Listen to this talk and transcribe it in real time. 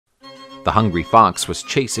The hungry fox was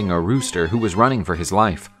chasing a rooster who was running for his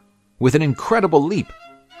life. With an incredible leap,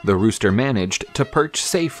 the rooster managed to perch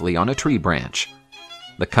safely on a tree branch.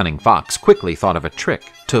 The cunning fox quickly thought of a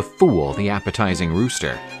trick to fool the appetizing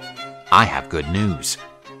rooster. "I have good news.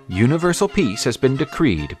 Universal peace has been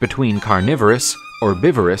decreed between carnivorous,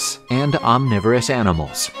 herbivorous, and omnivorous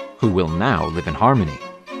animals, who will now live in harmony.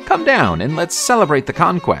 Come down and let's celebrate the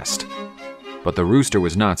conquest." But the rooster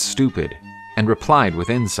was not stupid and replied with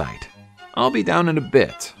insight. "I'll be down in a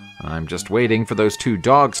bit. I'm just waiting for those two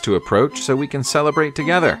dogs to approach so we can celebrate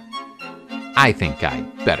together. I think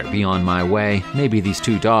I'd better be on my way. Maybe these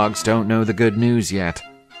two dogs don't know the good news yet."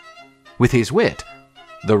 With his wit,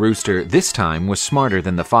 the rooster this time was smarter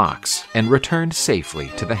than the fox and returned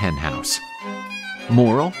safely to the henhouse.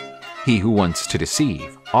 Moral: he who wants to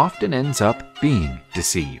deceive often ends up being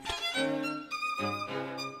deceived.